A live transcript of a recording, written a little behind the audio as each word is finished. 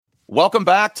Welcome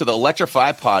back to the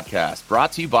Electrify podcast,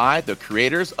 brought to you by the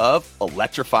creators of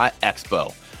Electrify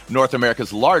Expo, North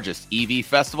America's largest EV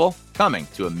festival, coming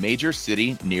to a major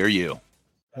city near you.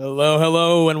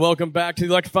 Hello, and welcome back to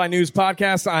the Electrify News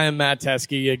Podcast. I am Matt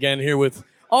Teskey, again here with,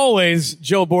 always,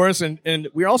 Joe Boris, and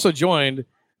we're also joined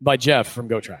by Jeff from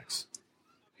GoTrax.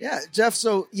 Yeah, Jeff,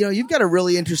 so, you've got a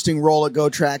really interesting role at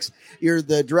GoTrax. You're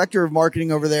the director of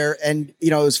marketing over there. And,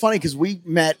 it was funny because we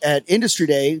met at Industry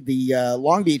Day, the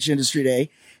Long Beach Industry Day,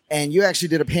 and you actually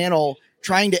did a panel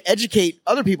trying to educate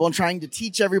other people and trying to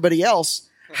teach everybody else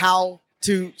how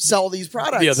to sell these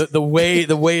products. Yeah, the way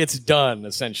it's done,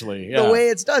 essentially. Yeah. The way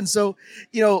it's done. So,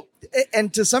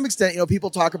 and to some extent,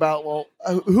 people talk about, well,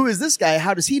 who is this guy?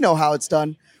 How does he know how it's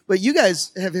done? But you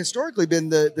guys have historically been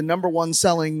the number one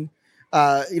selling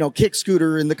kick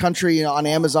scooter in the country on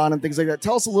Amazon and things like that.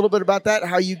 Tell us a little bit about that,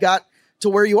 how you got to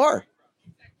where you are.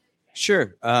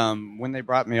 Sure. When they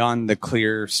brought me on, the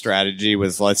clear strategy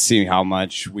was, let's see how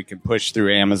much we can push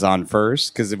through Amazon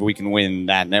first, because if we can win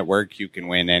that network, you can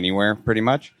win anywhere pretty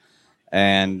much.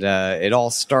 And it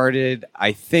all started,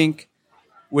 I think,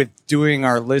 with doing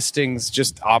our listings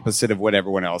just opposite of what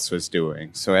everyone else was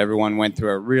doing. So everyone went through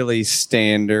a really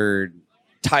standard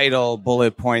title,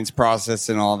 bullet points process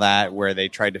and all that, where they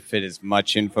tried to fit as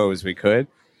much info as we could.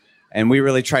 And we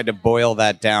really tried to boil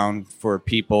that down for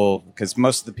people, because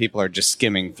most of the people are just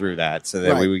skimming through that, so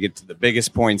that we would get to the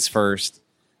biggest points first.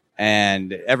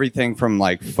 And everything from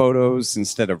like photos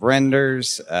instead of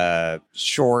renders,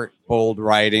 short, bold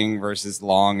writing versus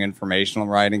long informational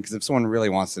writing. Because if someone really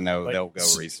wants to know, they'll go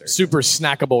research. Super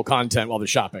snackable content while they're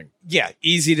shopping. Yeah,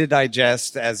 easy to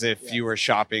digest, as if you were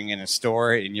shopping in a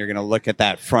store and you're going to look at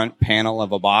that front panel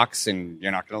of a box and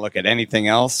you're not going to look at anything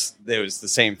else. It was the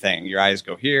same thing. Your eyes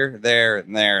go here, there,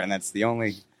 and that's the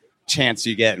only chance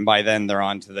you get, and by then they're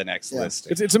on to the next list.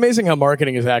 It's amazing how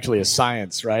marketing is actually a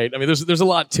science, right? I mean, there's a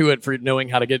lot to it for knowing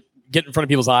how to get in front of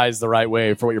people's eyes the right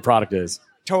way for what your product is.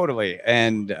 Totally.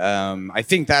 And I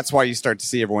think that's why you start to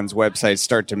see everyone's websites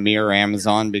start to mirror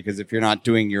Amazon, because if you're not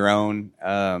doing your own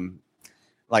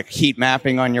like heat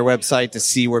mapping on your website to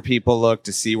see where people look,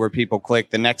 to see where people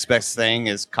click, the next best thing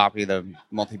is copy the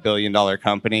multi-billion-dollar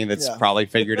company that's probably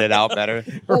figured it out better.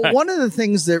 Well, one of the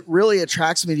things that really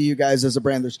attracts me to you guys as a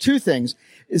brand, there's two things.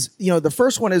 Is, the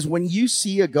first one is when you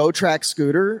see a GoTrax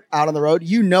scooter out on the road,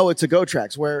 it's a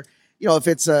GoTrax. Where, if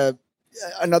it's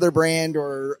another brand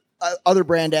or other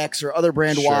brand X or other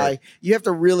brand Y, you have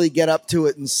to really get up to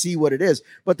it and see what it is.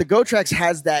 But the GoTrax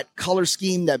has that color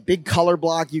scheme, that big color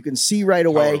block you can see right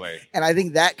away. Totally. And I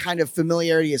think that kind of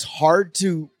familiarity is hard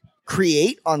to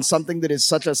create on something that is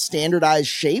such a standardized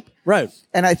shape. Right.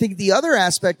 And I think the other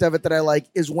aspect of it that I like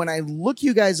is when I look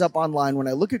you guys up online, when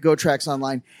I look at GoTrax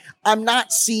online, I'm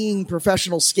not seeing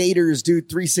professional skaters do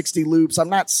 360 loops. I'm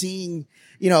not seeing,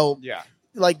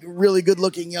 like really good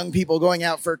looking young people going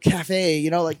out for a cafe,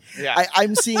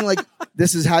 I'm seeing like,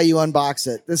 this is how you unbox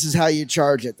it. This is how you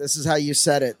charge it. This is how you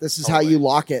set it. This is how you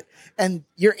lock it. And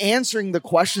you're answering the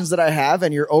questions that I have,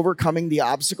 and you're overcoming the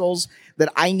obstacles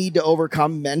that I need to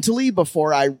overcome mentally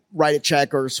before I write a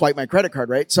check or swipe my credit card.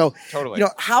 Right. So,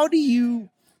 how do you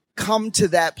come to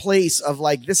that place of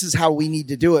like, this is how we need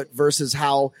to do it versus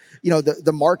how,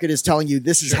 the market is telling you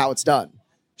this is how it's done?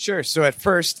 Sure. So at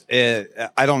first, I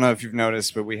don't know if you've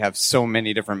noticed, but we have so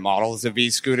many different models of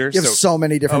e-scooters. You have so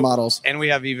many different models. And we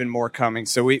have even more coming.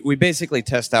 So we basically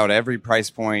test out every price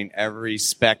point, every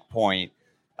spec point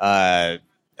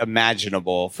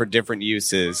imaginable for different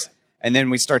uses. And then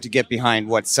we start to get behind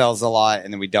what sells a lot,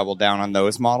 and then we double down on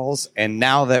those models. And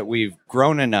now that we've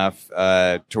grown enough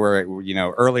to where,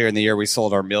 earlier in the year we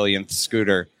sold our millionth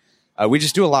scooter, we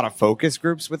just do a lot of focus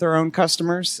groups with our own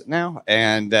customers now,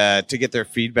 and to get their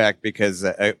feedback, because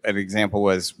an example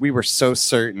was we were so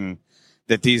certain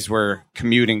that these were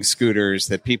commuting scooters,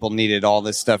 that people needed all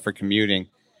this stuff for commuting.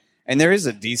 And there is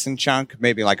a decent chunk,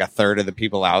 maybe like a third of the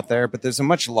people out there, but there's a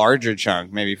much larger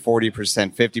chunk, maybe 40%,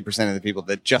 50% of the people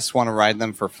that just want to ride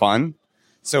them for fun.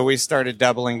 So we started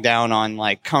doubling down on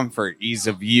like comfort, ease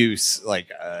of use, like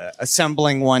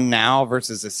assembling one now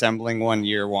versus assembling one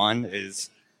year one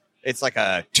it's like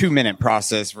a 2-minute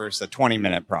process versus a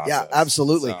 20-minute process. Yeah,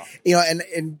 absolutely. So.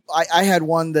 And I had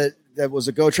one that was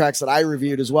a GoTrax that I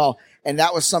reviewed as well. And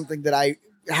that was something that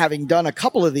having done a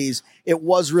couple of these, it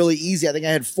was really easy. I think I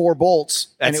had 4 bolts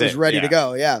and it was ready to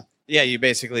go. Yeah. Yeah. You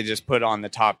basically just put on the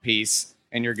top piece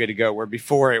and you're good to go. Where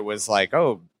before it was like,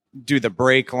 do the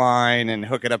brake line and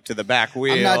hook it up to the back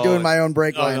wheel. I'm not doing my own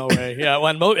brake line. No way. Yeah,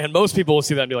 well, and most people will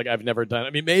see that and be like, I've never done it. I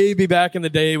mean, maybe back in the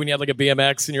day when you had like a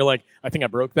BMX and you're like, I think I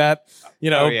broke that,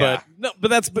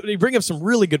 but you bring up some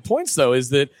really good points though, is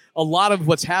that a lot of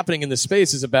what's happening in this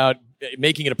space is about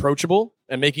making it approachable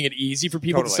and making it easy for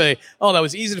people to say, oh, that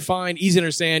was easy to find, easy to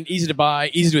understand, easy to buy,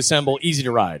 easy to assemble, easy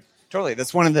to ride. Totally.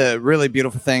 That's one of the really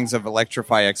beautiful things of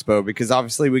Electrify Expo, because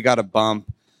obviously we got a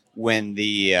bump when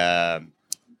the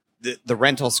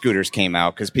rental scooters came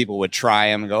out, because people would try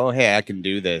them and go, oh, hey, I can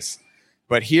do this.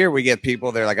 But here we get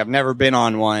people, they're like, I've never been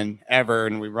on one ever.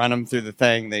 And we run them through the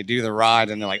thing. They do the ride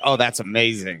and they're like, oh, that's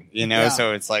amazing.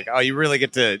 So it's like, oh, you really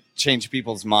get to change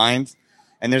people's minds.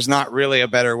 And there's not really a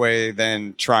better way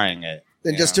than trying it.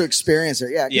 Than just to experience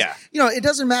it. Yeah. It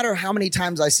doesn't matter how many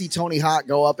times I see Tony Hawk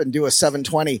go up and do a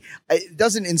 720. It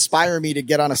doesn't inspire me to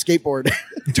get on a skateboard.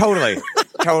 Totally.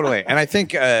 And I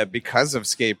think because of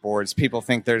skateboards, people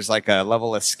think there's like a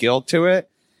level of skill to it.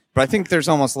 But I think there's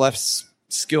almost less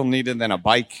skill needed than a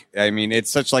bike. I mean,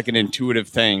 it's such like an intuitive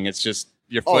thing. It's just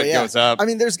your foot goes up. I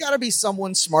mean, there's got to be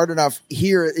someone smart enough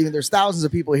here. Even there's thousands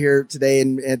of people here today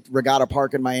at Regatta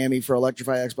Park in Miami for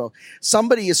Electrify Expo.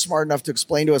 Somebody is smart enough to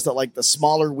explain to us that like the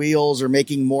smaller wheels are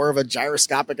making more of a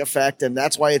gyroscopic effect, and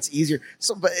that's why it's easier.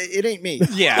 So, but it ain't me.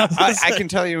 Yeah, I can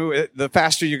tell you, the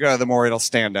faster you go, the more it'll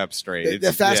stand up straight.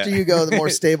 The faster you go, the more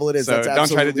stable it is. So that's don't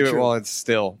try to do true. it while it's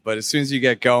still. But as soon as you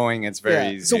get going, it's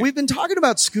very easy. So we've been talking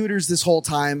about scooters this whole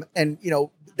time, and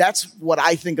that's what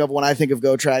I think of when I think of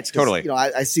GoTrax. Totally.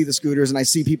 I see the scooters and I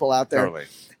see people out there. Totally.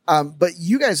 But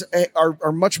you guys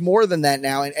are much more than that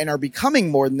now and are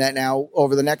becoming more than that now.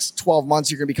 Over the next 12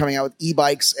 months, you're going to be coming out with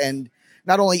e-bikes, and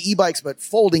not only e-bikes, but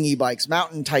folding e-bikes,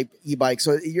 mountain type e-bikes.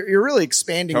 So you're really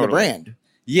expanding the brand.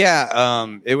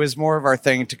 Yeah. It was more of our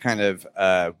thing to kind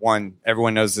of, one,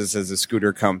 everyone knows this as a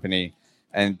scooter company.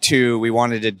 And two, we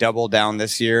wanted to double down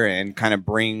this year and kind of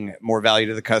bring more value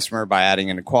to the customer by adding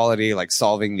inequality, like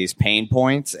solving these pain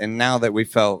points. And now that we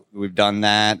felt we've done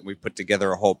that, we've put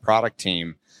together a whole product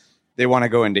team. They want to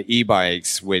go into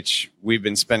e-bikes, which we've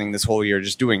been spending this whole year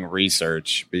just doing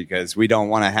research, because we don't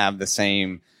want to have the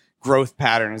same growth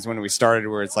pattern as when we started,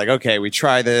 where it's like, okay, we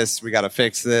try this, we got to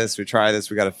fix this. We try this,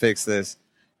 we got to fix this.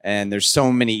 And there's so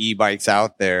many e-bikes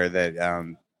out there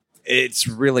that, it's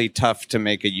really tough to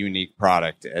make a unique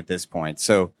product at this point.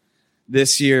 So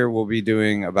this year we'll be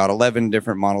doing about 11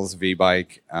 different models of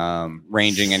e-bike,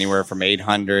 ranging anywhere from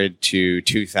 $800 to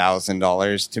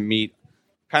 $2,000 to meet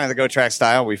kind of the GoTrax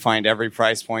style. We find every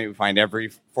price point, we find every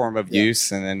form of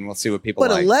use, and then we'll see what people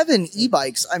like. But 11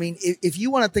 e-bikes, I mean, if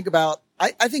you want to think about,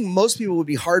 I think most people would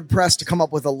be hard pressed to come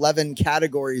up with 11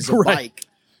 categories of bike.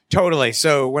 Totally.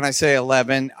 So when I say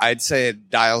 11, I'd say it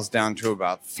dials down to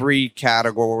about 3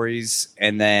 categories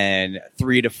and then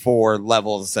 3 to 4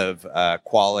 levels of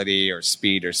quality or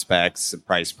speed or specs and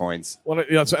price points. Well,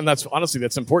 and that's honestly,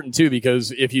 that's important too,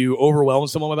 because if you overwhelm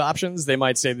someone with options, they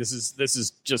might say this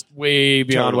is just way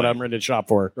beyond what I'm ready to shop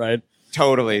for, right?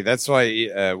 Totally. That's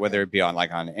why whether it be on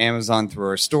Amazon through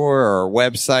our store or our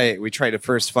website, we try to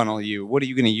first funnel you. What are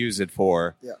you going to use it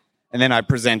for? Yeah. And then I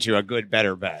present you a good,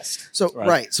 better, best. So,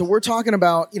 right. So we're talking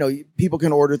about, people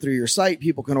can order through your site.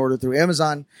 People can order through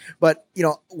Amazon. But,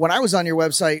 when I was on your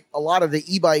website, a lot of the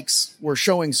e-bikes were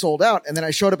showing sold out. And then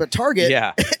I showed up at Target.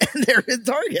 Yeah. And they're in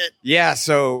Target. Yeah.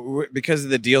 So because of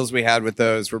the deals we had with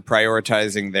those, we're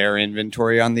prioritizing their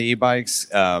inventory on the e-bikes.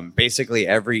 Basically,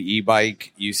 every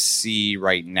e-bike you see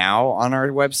right now on our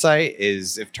website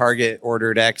is if Target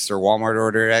ordered X or Walmart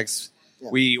ordered X,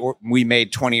 we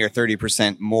made 20 or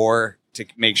 30% more to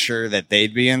make sure that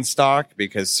they'd be in stock,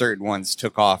 because certain ones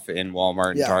took off in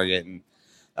Walmart and Target,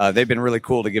 and they've been really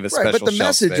cool to give us special. But the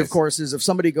message, of course, is if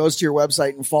somebody goes to your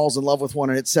website and falls in love with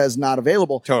one and it says not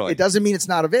available, it doesn't mean it's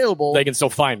not available. They can still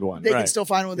find one. They can still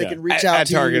find one. They can reach out at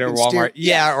to Target you. or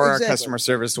Walmart. Or our customer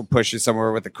service will push you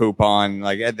somewhere with a coupon.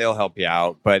 They'll help you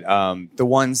out. But the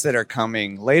ones that are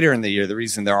coming later in the year, the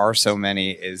reason there are so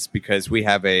many is because we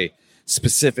have a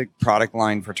specific product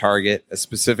line for Target, a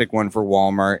specific one for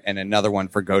Walmart, and another one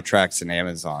for GoTrax and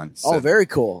Amazon. So, very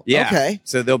cool. Yeah. Okay.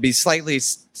 So there'll be slightly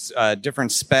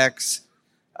different specs.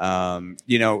 A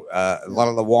lot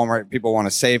of the Walmart people want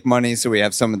to save money, so we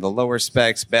have some of the lower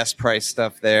specs, best price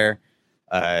stuff there.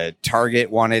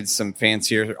 Target wanted some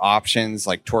fancier options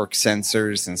like torque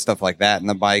sensors and stuff like that in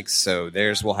the bikes, so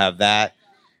theirs will have that.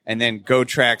 And then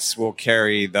GoTrax will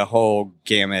carry the whole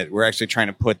gamut. We're actually trying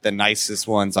to put the nicest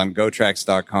ones on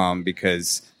GoTrax.com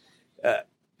because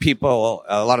people,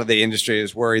 a lot of the industry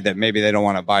is worried that maybe they don't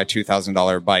want to buy a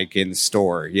 $2,000 bike in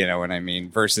store, you know what I mean,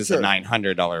 versus a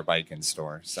 $900 bike in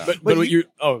store. So, but you,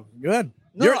 go ahead.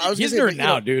 No, he's nerding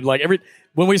out, dude.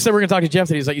 When we said we're going to talk to Jeff,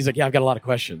 he's like, yeah, I've got a lot of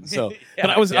questions. So,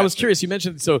 but I was curious. You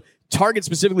mentioned Target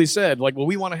specifically said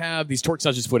we want to have these torque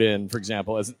sensors put in, for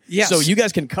example. So you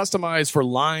guys can customize for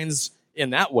lines in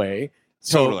that way.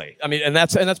 So, Totally. I mean, and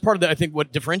that's part of I think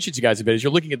what differentiates you guys a bit is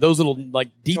you're looking at those little like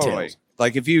details. Totally.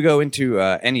 Like if you go into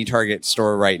any Target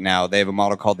store right now, they have a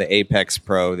model called the Apex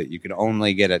Pro that you can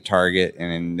only get at Target,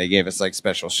 and they gave us like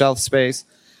special shelf space,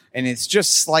 and it's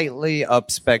just slightly up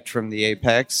spec from the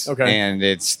Apex. Okay. And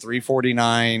it's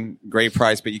 $349, great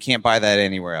price, but you can't buy that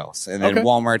anywhere else. And then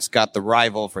Walmart's got the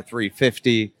rival for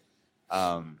 $350.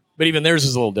 But even theirs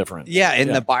is a little different. Yeah,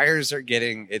 and the buyers are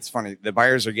getting. It's funny. The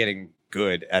buyers are getting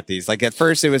good at these. Like at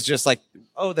first, it was just like,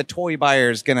 oh, the toy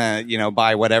buyer's gonna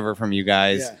buy whatever from you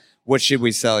guys. Yeah. What should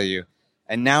we sell you?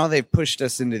 And now they've pushed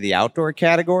us into the outdoor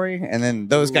category, and then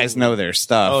those guys know their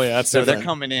stuff. Oh, yeah. That's so different. They're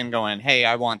coming in going, hey,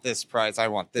 I want this price. I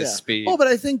want this speed. Oh, but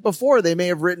I think before they may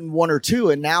have written 1 or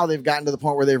 2, and now they've gotten to the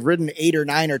point where they've written 8 or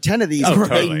 9 or 10 of these. Oh, where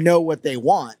totally. They know what they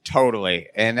want. Totally.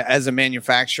 And as a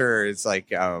manufacturer, it's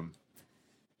like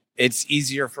it's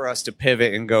easier for us to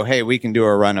pivot and go, hey, we can do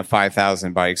a run of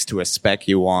 5,000 bikes to a spec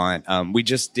you want. We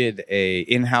just did a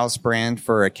in-house brand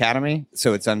for Academy,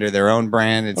 so it's under their own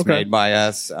brand. It's made by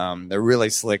us. They're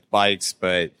really slick bikes,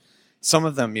 but some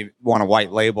of them you want to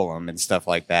white label them and stuff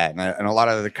like that. And a lot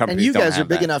of the companies and you guys are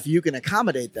big that. enough you can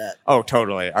accommodate that. Oh,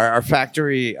 totally. Our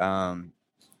factory, that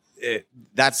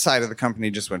side of the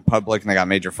company just went public, and they got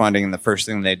major funding. And the first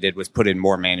thing they did was put in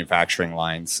more manufacturing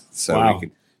lines, so we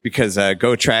could. Because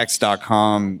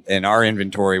GoTrax.com and our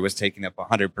inventory was taking up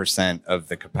 100% of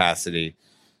the capacity.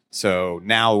 So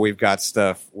now we've got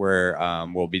stuff where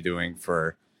we'll be doing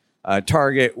for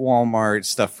Target, Walmart,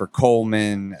 stuff for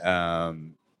Coleman,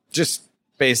 just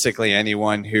basically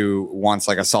anyone who wants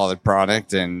like a solid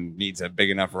product and needs a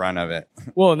big enough run of it.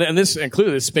 Well, and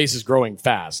clearly this space is growing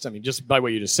fast. I mean, just by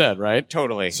what you just said, right?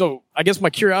 Totally. So I guess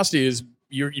my curiosity is,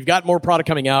 you've got more product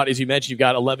coming out. As you mentioned, you've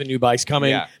got 11 new bikes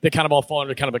coming. Yeah. They kind of all fall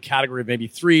under kind of a category of maybe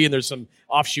 3, and there's some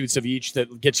offshoots of each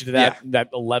that gets you to that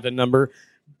 11 number.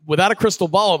 Without a crystal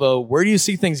ball, though, where do you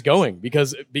see things going?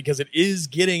 Because it is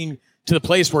getting to the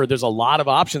place where there's a lot of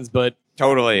options, but...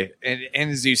 Totally. And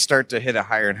as you start to hit a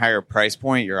higher and higher price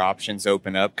point, your options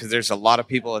open up, because there's a lot of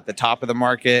people at the top of the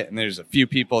market, and there's a few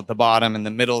people at the bottom, and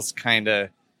the middle's kind of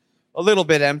a little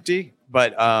bit empty.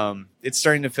 But it's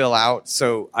starting to fill out.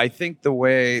 So I think the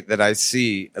way that I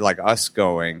see like us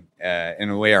going and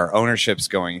the way our ownership's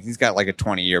going, he's got like a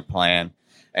 20-year plan,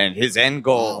 and his end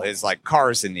goal is like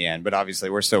cars in the end. But obviously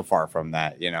we're so far from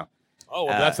that, Oh,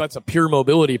 well, that's a pure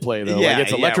mobility play, though. Yeah, like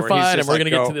it's electrified, and we're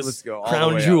going to get to this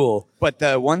crown jewel. But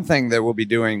the one thing that we'll be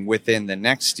doing within the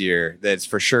next year that's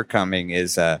for sure coming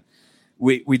is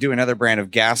we do another brand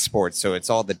of gas sports. So it's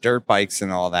all the dirt bikes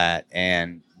and all that.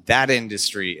 And that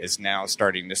industry is now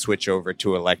starting to switch over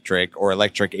to electric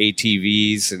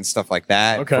ATVs and stuff like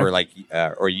that for like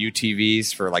or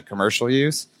UTVs for like commercial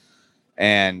use.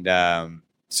 And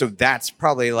so that's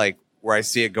probably like where I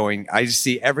see it going. I just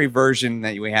see every version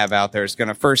that we have out there is going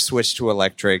to first switch to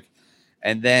electric.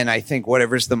 And then I think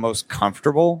whatever's the most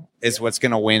comfortable is what's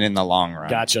going to win in the long run.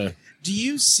 Gotcha. Do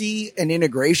you see an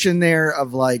integration there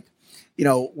of like,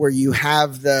 where you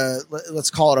have let's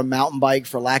call it a mountain bike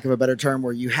for lack of a better term,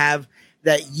 where you have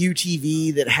that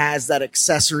UTV that has that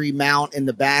accessory mount in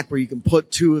the back where you can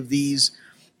put 2 of these,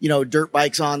 dirt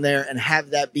bikes on there and have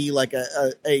that be like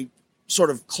a sort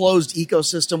of closed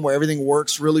ecosystem where everything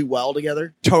works really well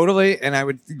together? Totally. And I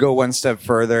would go one step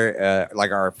further. Like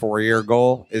our 4-year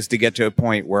goal is to get to a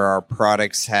point where our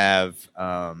products have,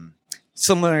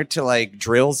 similar to like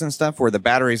drills and stuff where the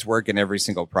batteries work in every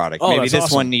single product. Maybe this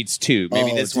awesome. one needs 2.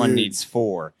 Maybe this one needs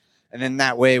 4. And then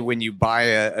that way, when you buy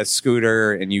a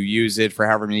scooter and you use it for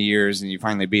however many years and you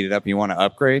finally beat it up and you want to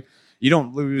upgrade, you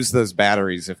don't lose those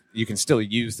batteries. If you can still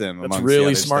use them. That's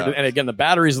really smart. Stuff. And again, the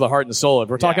battery is the heart and soul. If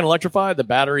we're talking Electrify, the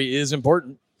battery is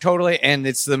important. Totally. And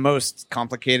it's the most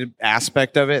complicated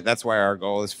aspect of it. That's why our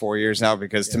goal is 4 years now,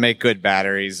 because to make good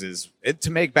batteries is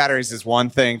one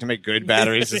thing. To make good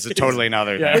batteries is a totally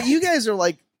another thing. But you guys are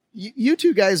like, you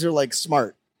 2 guys are like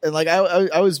smart. And like,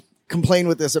 I was complain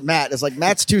with this at Matt. It's like,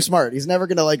 Matt's too smart. He's never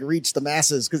going to like reach the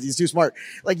masses because he's too smart.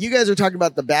 Like you guys are talking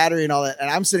about the battery and all that. And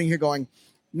I'm sitting here going,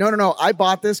 no. I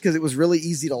bought this because it was really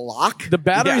easy to lock. The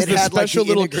battery is the special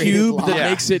little cube lock.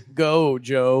 that makes it go,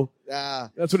 Joe.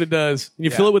 That's what it does. And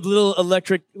you fill it with little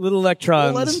electrons.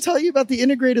 Well, let him tell you about the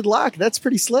integrated lock. That's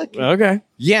pretty slick. Okay.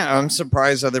 Yeah, I'm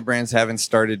surprised other brands haven't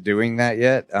started doing that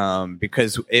yet,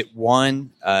 because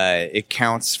it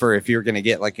counts for if you're going to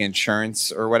get like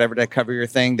insurance or whatever to cover your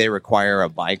thing, they require a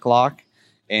bike lock.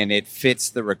 And it fits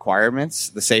the requirements,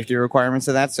 the safety requirements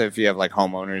of that. So if you have like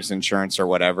homeowners insurance or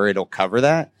whatever, it'll cover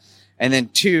that. And then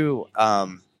 2,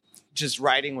 just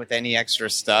riding with any extra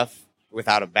stuff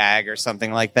without a bag or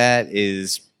something like that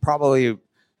is probably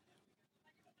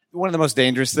one of the most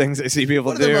dangerous things I see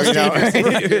people do,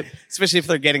 especially if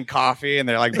they're getting coffee and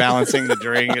they're like balancing the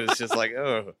drink. And it's just like,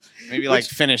 oh, maybe like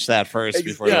finish that first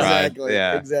before you ride.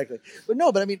 Yeah, exactly. But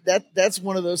no, but I mean, that's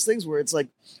one of those things where it's like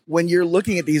when you're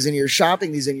looking at these and you're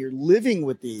shopping these and you're living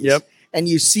with these and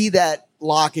you see that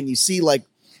lock and you see like,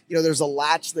 there's a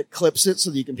latch that clips it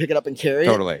so that you can pick it up and carry it.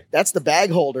 Totally. That's the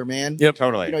bag holder, man. Yep.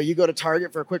 Totally. You go to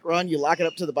Target for a quick run, you lock it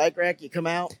up to the bike rack, you come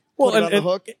out, well, put it on the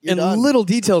hook, and little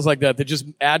details like that just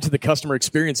add to the customer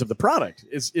experience of the product.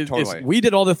 Totally. We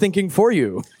did all the thinking for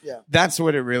you. Yeah. That's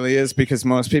what it really is, because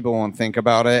most people won't think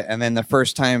about it. And then the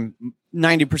first time,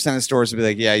 90% of stores will be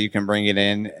like, yeah, you can bring it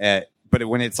in. But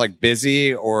when it's like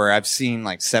busy, or I've seen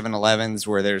like 7-Elevens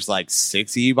where there's like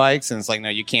 6 e-bikes and it's like, no,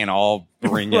 you can't all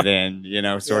bring it in,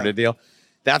 sort of deal.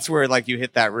 That's where like you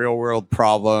hit that real world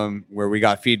problem where we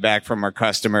got feedback from our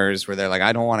customers where they're like,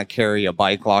 I don't want to carry a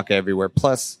bike lock everywhere.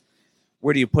 Plus,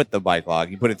 where do you put the bike lock?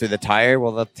 You put it through the tire?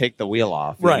 Well, they'll take the wheel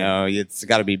off. Right. It's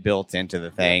got to be built into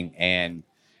the thing. And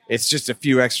it's just a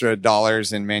few extra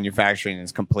dollars in manufacturing, and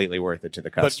it's completely worth it to the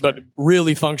customer. But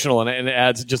really functional, and it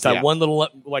adds just that one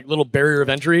little barrier of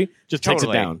entry, just takes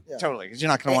it down. Yeah. Totally, because you're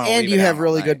not going to want to. And you have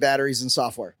really good batteries and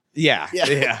software. Yeah.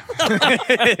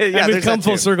 And we've come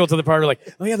full circle to the part where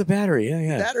like, oh yeah, the battery,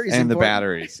 batteries and the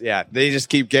batteries, they just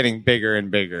keep getting bigger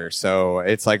and bigger. So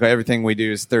it's like everything we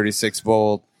do is 36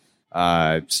 volt.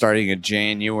 Starting in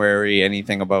January,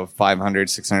 anything above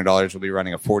 $500-$600 will be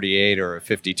running a 48 or a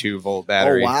 52 volt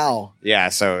battery. Oh wow! Yeah,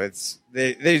 so it's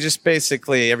they just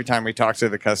basically every time we talk to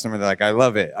the customer, they're like, "I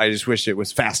love it. I just wish it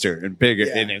was faster and bigger."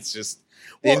 And it's just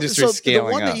the industry's scaling up.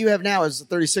 The one that you have now is the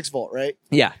 36 volt, right?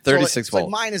 Yeah, 36 volt.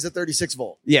 Like mine is a 36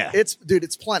 volt. Yeah, it's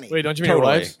plenty. Wait, don't you mean your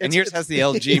wife's? And yours has the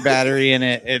LG battery in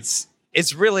it.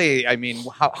 It's really, I mean,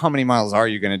 how many miles are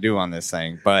you going to do on this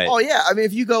thing? But I mean,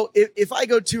 if I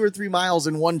go 2 or 3 miles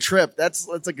in one trip, that's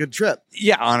a good trip.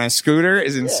 Yeah, on a scooter.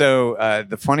 And so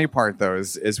the funny part though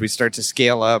is we start to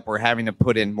scale up. We're having to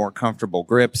put in more comfortable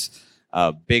grips,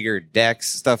 bigger decks,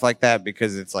 stuff like that,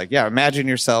 because it's like, imagine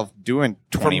yourself doing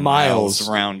 20 miles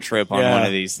round trip on one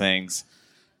of these things,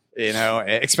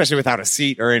 especially without a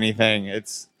seat or anything.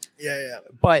 Yeah.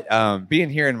 But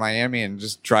being here in Miami and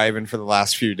just driving for the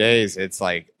last few days, it's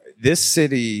like this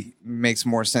city makes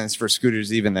more sense for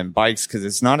scooters even than bikes because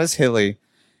it's not as hilly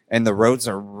and the roads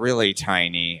are really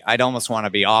tiny. I'd almost want to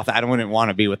be off. I wouldn't want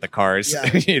to be with the cars,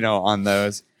 on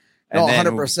those. No,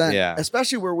 100%. Yeah.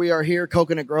 Especially where we are here,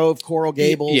 Coconut Grove, Coral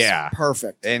Gables. Yeah.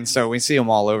 Perfect. And so we see them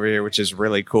all over here, which is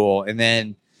really cool. And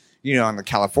then on the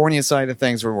California side of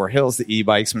things, where we're hills, the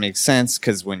e-bikes make sense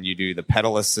because when you do the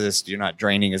pedal assist, you're not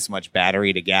draining as much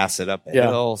battery to gas it up the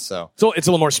hill. So it's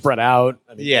a little more spread out.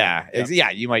 I mean,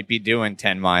 you might be doing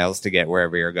 10 miles to get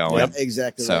wherever you're going. Yep,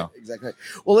 exactly. So. Right, exactly.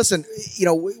 Well, listen,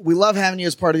 we love having you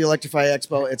as part of the Electrify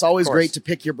Expo. It's always great to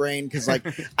pick your brain because, like,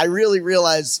 I really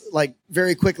realize, like,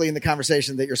 very quickly in the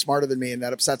conversation that you're smarter than me, and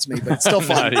that upsets me, but it's still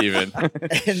fun. Not even.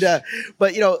 And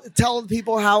but tell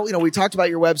people how we talked about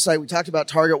your website, we talked about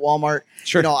Target, Walmart.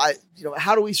 Sure.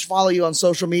 How do we follow you on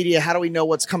social media? How do we know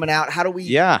what's coming out? How do we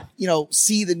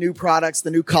see the new products,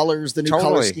 the new colors, the new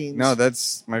color schemes? No,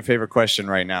 that's my favorite question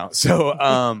right now.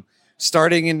 So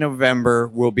starting in November,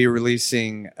 we'll be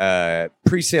releasing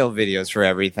pre-sale videos for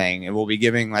everything, and we'll be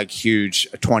giving like huge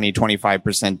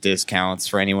 20-25% discounts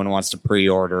for anyone who wants to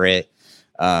pre-order it.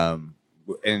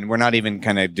 And we're not even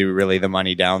going to do really the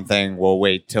money down thing. We'll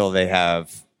wait till they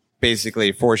have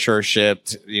basically for sure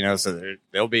shipped, so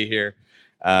they'll be here.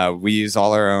 We use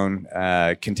all our own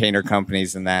container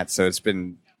companies and that. So it's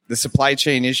been the supply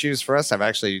chain issues for us have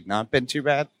actually not been too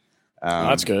bad.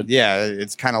 That's good. Yeah,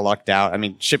 it's kind of lucked out. I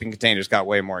mean, shipping containers got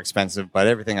way more expensive, but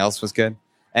everything else was good.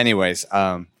 Anyways,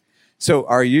 so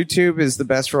our YouTube is the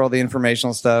best for all the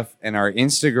informational stuff, and our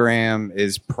Instagram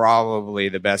is probably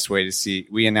the best way to see.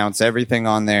 We announce everything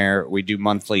on there. We do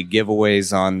monthly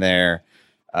giveaways on there.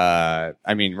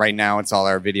 I mean, right now it's all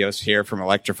our videos here from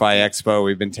Electrify Expo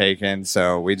we've been taking.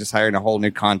 So we just hired a whole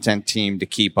new content team to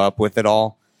keep up with it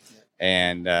all.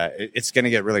 And it's going to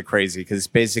get really crazy because it's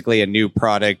basically a new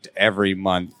product every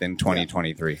month in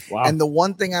 2023. Wow. And the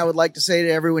one thing I would like to say to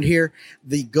everyone here,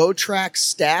 the GoTrax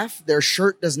staff, their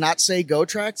shirt does not say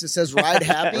GoTrax. It says Ride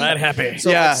Happy. Ride Happy.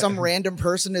 So like some random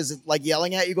person is like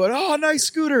yelling at you going, oh, nice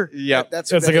scooter. Yep.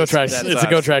 It's a GoTrax. It's a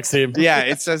GoTrax team. Yeah,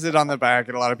 it says it on the back.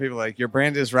 And a lot of people are like, your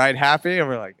brand is Ride Happy? And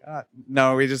we're like,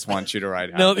 no, we just want you to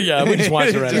ride happy. No, yeah, we just want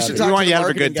you to ride happy. We want you to have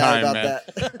a good time, man.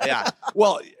 Yeah.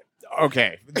 Well,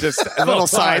 okay, just a little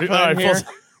side point here.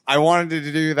 I wanted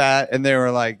to do that, and they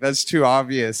were like, "That's too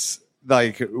obvious."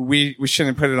 like we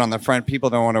shouldn't put it on the front. People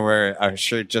don't want to wear a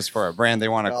shirt just for a brand. They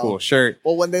want a cool shirt.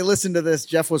 Well, when they listen to this,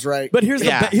 Jeff was right. But here's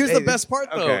the best part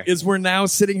though, is we're now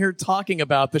sitting here talking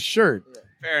about the shirt.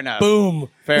 Fair enough. Boom.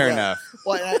 Fair enough.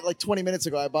 Well, like 20 minutes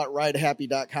ago, I bought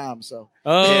ridehappy.com. So.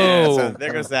 So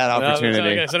there goes that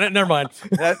opportunity. Okay, so never mind.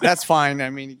 That's fine. I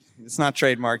mean, it's not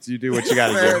trademarked. You do what you got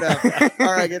to do. Fair enough.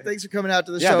 All right, good. Thanks for coming out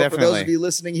to the show. Definitely. For those of you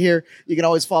listening here, you can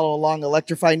always follow along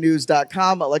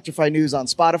electrifynews.com, Electrify News on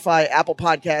Spotify, Apple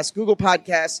Podcasts, Google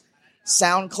Podcasts,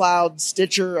 SoundCloud,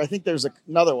 Stitcher. I think there's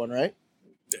another one, right?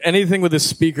 Anything with a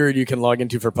speaker you can log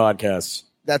into for podcasts.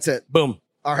 That's it. Boom.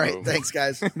 All right. Thanks,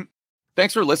 guys.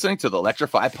 Thanks for listening to the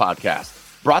Electrify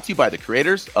podcast, brought to you by the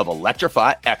creators of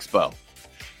Electrify Expo.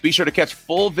 Be sure to catch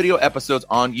full video episodes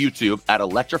on YouTube at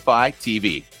Electrify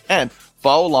TV and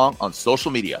follow along on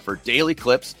social media for daily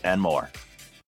clips and more.